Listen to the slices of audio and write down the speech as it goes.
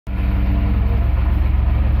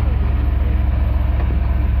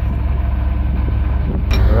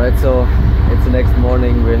Alright, so it's the next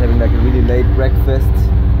morning. We're having like a really late breakfast.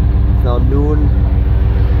 It's now noon.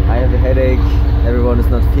 I have a headache. Everyone is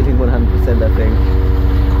not feeling 100%, I think.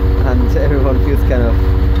 And everyone feels kind of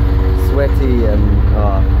sweaty and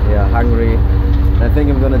yeah, hungry. And I think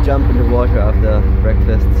I'm gonna jump in the water after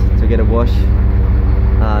breakfast to get a wash.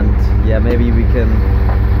 And yeah, maybe we can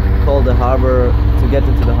call the harbor to get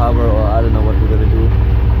into the harbor, or I don't know what we're gonna do.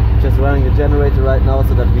 Just running the generator right now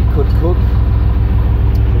so that we could cook,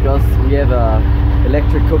 because we have a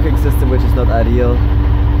electric cooking system which is not ideal.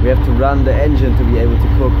 We have to run the engine to be able to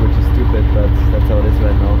cook, which is stupid, but that's how it is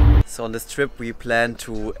right now. So on this trip we plan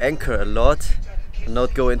to anchor a lot and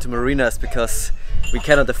not go into marinas, because we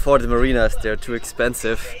cannot afford the marinas, they're too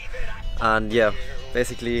expensive. And yeah,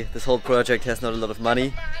 basically this whole project has not a lot of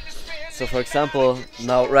money. So for example,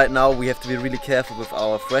 right now we have to be really careful with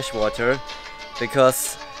our fresh water,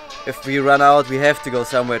 because if we run out we have to go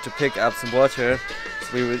somewhere to pick up some water.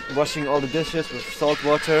 So we were washing all the dishes with salt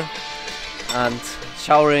water and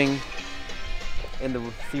showering in the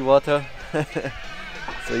seawater.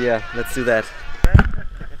 So yeah, let's do that.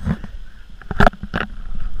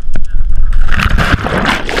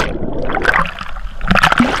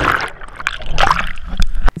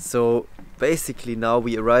 So basically now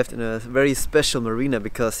we arrived in a very special marina,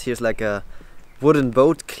 because here's like a wooden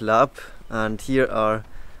boat club and here are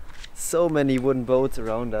so many wooden boats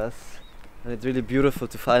around us, and it's really beautiful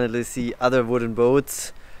to finally see other wooden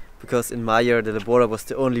boats, because in Meyer the Labora was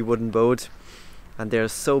the only wooden boat, and there are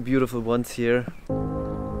so beautiful ones here.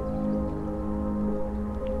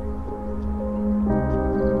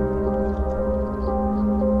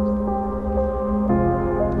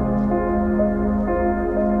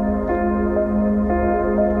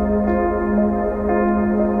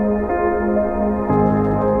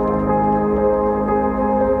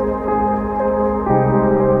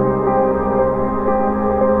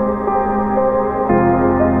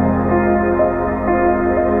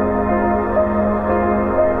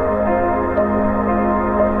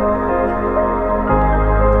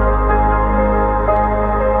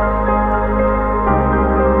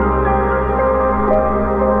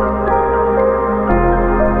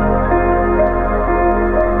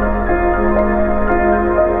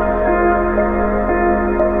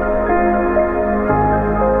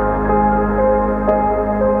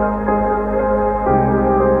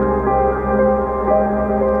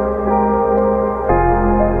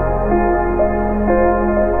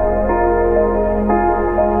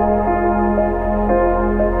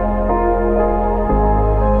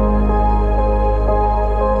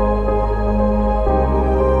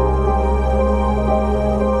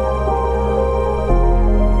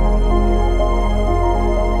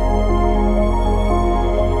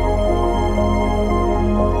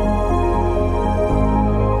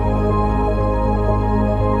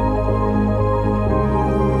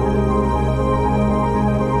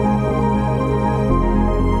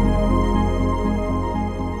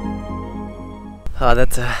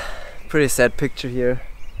 That's a pretty sad picture here.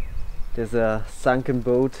 There's a sunken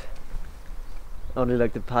boat, only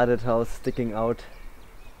like the pilot house sticking out.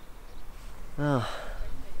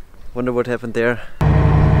 Wonder what happened there.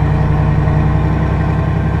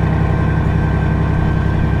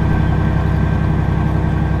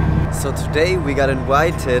 So today we got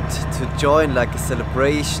invited to join like a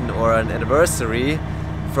celebration or an anniversary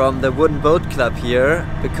from the wooden boat club here,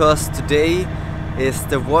 because today is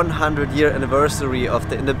the 100-year anniversary of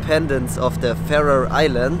the independence of the Faroe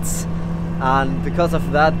Islands, and because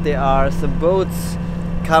of that there are some boats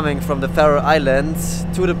coming from the Faroe Islands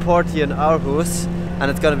to the port here in Aarhus,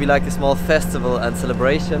 and it's gonna be like a small festival and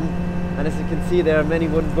celebration. And as you can see, there are many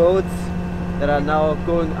wooden boats that are now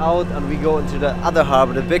going out, and we go into the other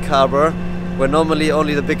harbor, the big harbor, where normally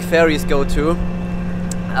only the big ferries go to.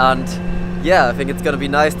 And yeah, I think it's gonna be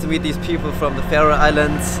nice to meet these people from the Faroe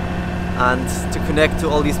Islands and to connect to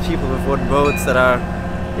all these people with wooden boats that are,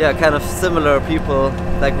 yeah, kind of similar people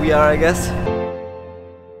like we are, I guess.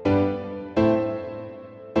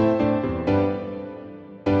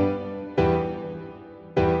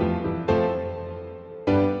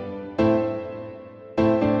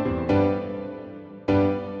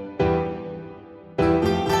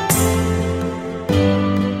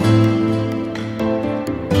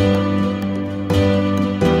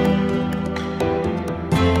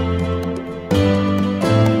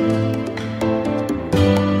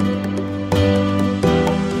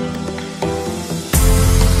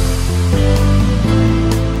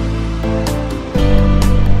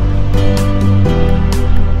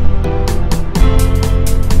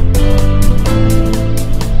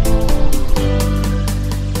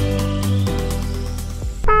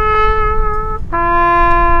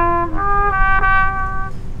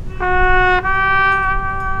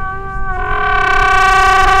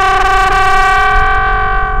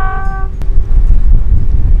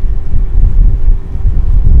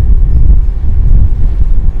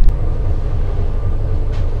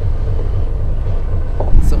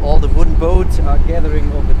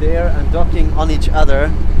 on each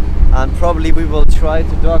other, and probably we will try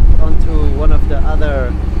to dock onto one of the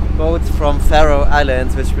other boats from Faroe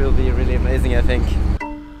Islands, which will be really amazing, I think.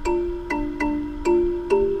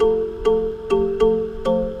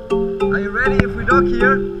 Are you ready if we dock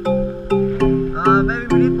here? Maybe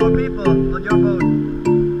we need more people on your boat.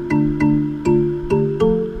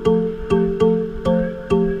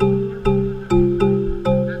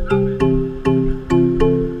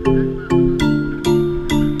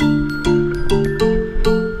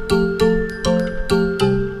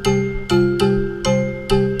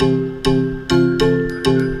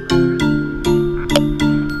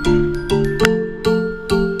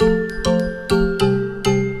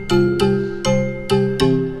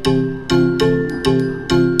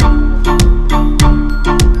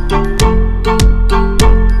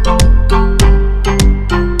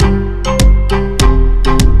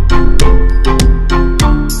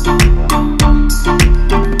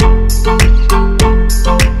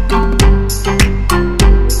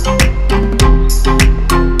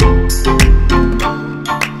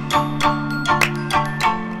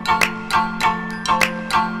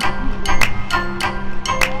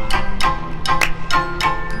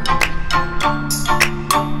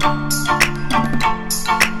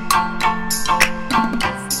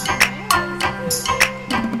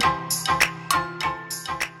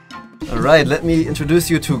 Alright, let me introduce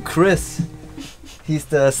you to Chris. He's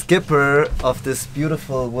the skipper of this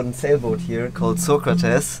beautiful wooden sailboat here called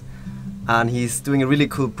Socrates, and he's doing a really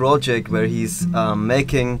cool project where he's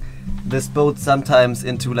making this boat sometimes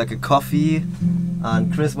into like a coffee.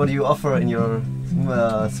 And Chris, what do you offer in your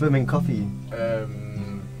swimming coffee? I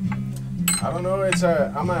don't know.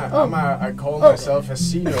 I call myself a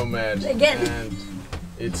sea nomad, and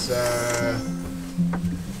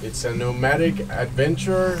it's a nomadic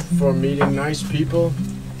adventure for meeting nice people,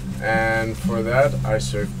 and for that I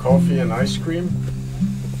serve coffee and ice cream.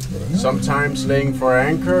 Sometimes laying for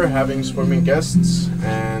anchor, having swimming guests,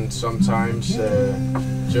 and sometimes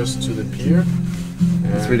just to the pier.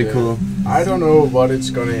 That's really cool. I don't know what it's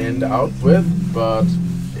gonna end out with, but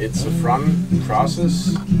it's a fun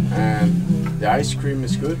process, and the ice cream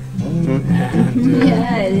is good. And,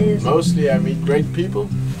 yeah, it is. Mostly I meet great people,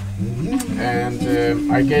 and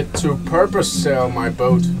I get to purpose sail my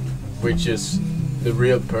boat, which is the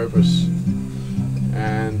real purpose.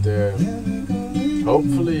 And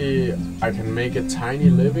hopefully I can make a tiny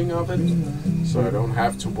living of it, so I don't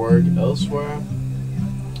have to work elsewhere.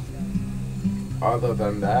 Other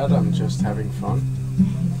than that, I'm just having fun.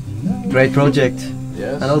 Great project.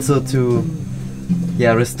 Yes. And also to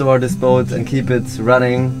restore this boat and keep it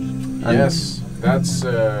running. And yes, that's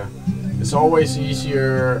it's always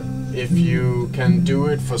easier if you can do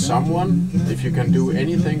it for someone, if you can do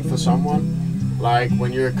anything for someone. Like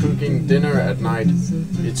when you're cooking dinner at night,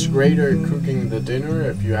 it's greater cooking the dinner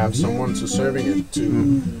if you have someone to serving it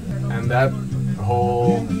to. And that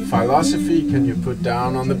whole philosophy can you put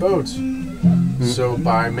down on the boat. So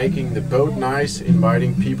by making the boat nice,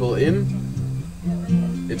 inviting people in,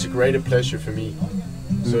 it's a greater pleasure for me.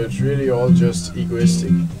 So it's really all just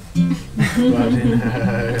egoistic. But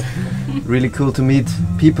really cool to meet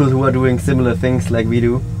people who are doing similar things like we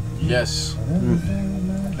do. Yes,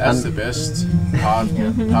 that's the best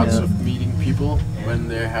parts of meeting people, when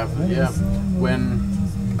they have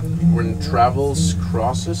when travels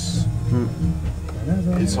crosses.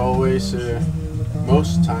 It's always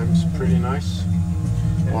most times pretty nice.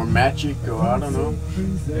 Or magic, or I don't know.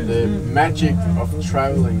 The magic of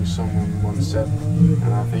traveling, someone once said,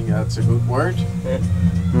 and I think that's a good word.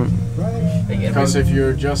 Because if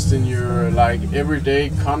you're just in your like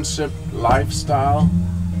everyday concept lifestyle,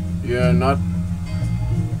 you're not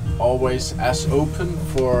always as open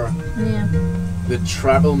for the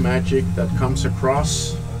travel magic that comes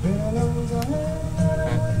across.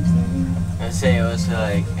 I say also,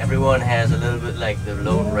 like, everyone has a little bit like the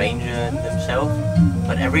Lone Ranger in themselves,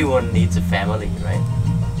 but everyone needs a family, right?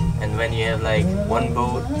 And when you have like one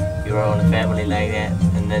boat, you're on a family like that,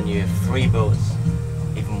 and then you have 3 boats,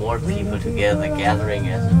 even more people together, gathering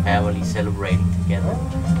as a family, celebrating together.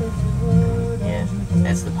 Yeah,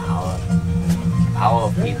 that's the power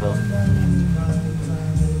of people.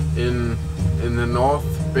 In the North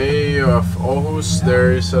Bay of Aarhus,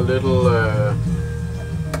 there is a little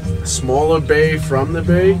smaller bay from the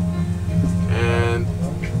bay, and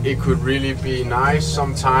it could really be nice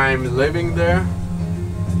sometime living there.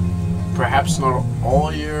 Perhaps not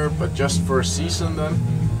all year, but just for a season then.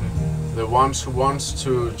 The ones who wants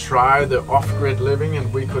to try the off-grid living,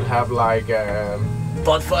 and we could have like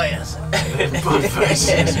Bonfires. Bonfires.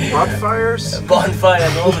 Bonfires?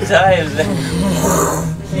 Bonfires all the time.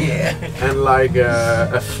 Yeah. And like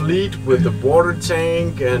a fleet with the water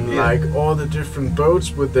tank and like all the different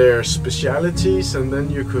boats with their specialities, and then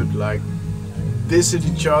you could like visit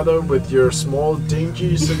each other with your small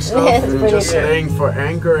dinghies and stuff, and just laying for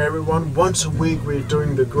anchor. Everyone once a week we're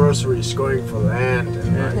doing the groceries, going for land,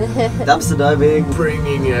 and like Dumpster diving,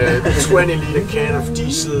 bringing a 20-liter can of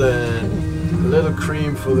diesel and a little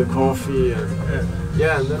cream for the coffee, and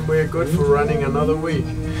yeah, and then we're good for running another week.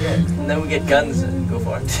 Yeah, and then we get guns and go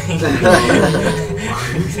for it.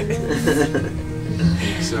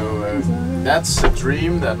 So that's a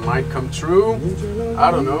dream that might come true. I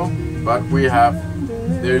don't know, but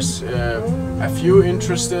there's a few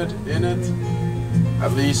interested in it.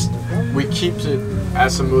 At least we keep it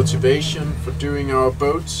as a motivation for doing our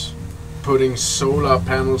boats, putting solar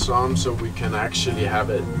panels on so we can actually have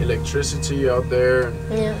electricity out there.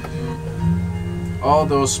 Yeah. All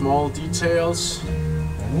those small details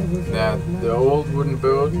that the old wooden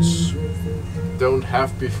boats don't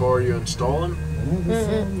have before you install them.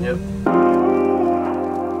 Yep.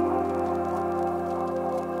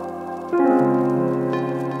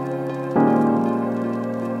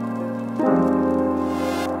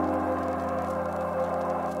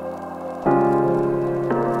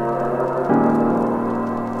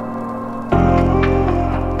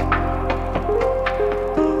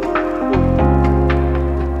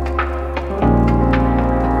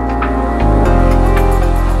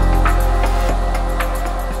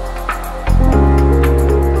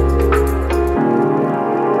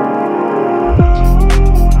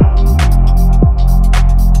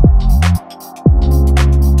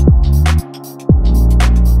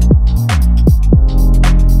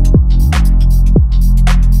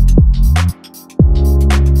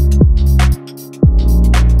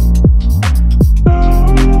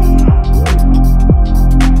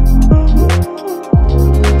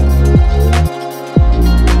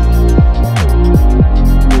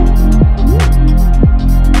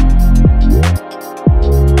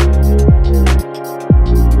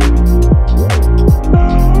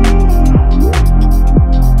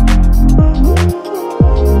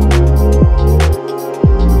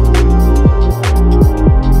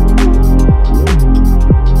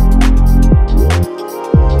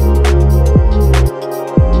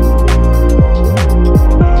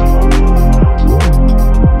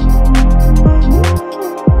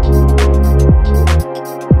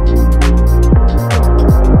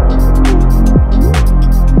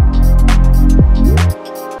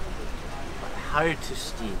 Hard to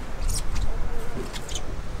steer.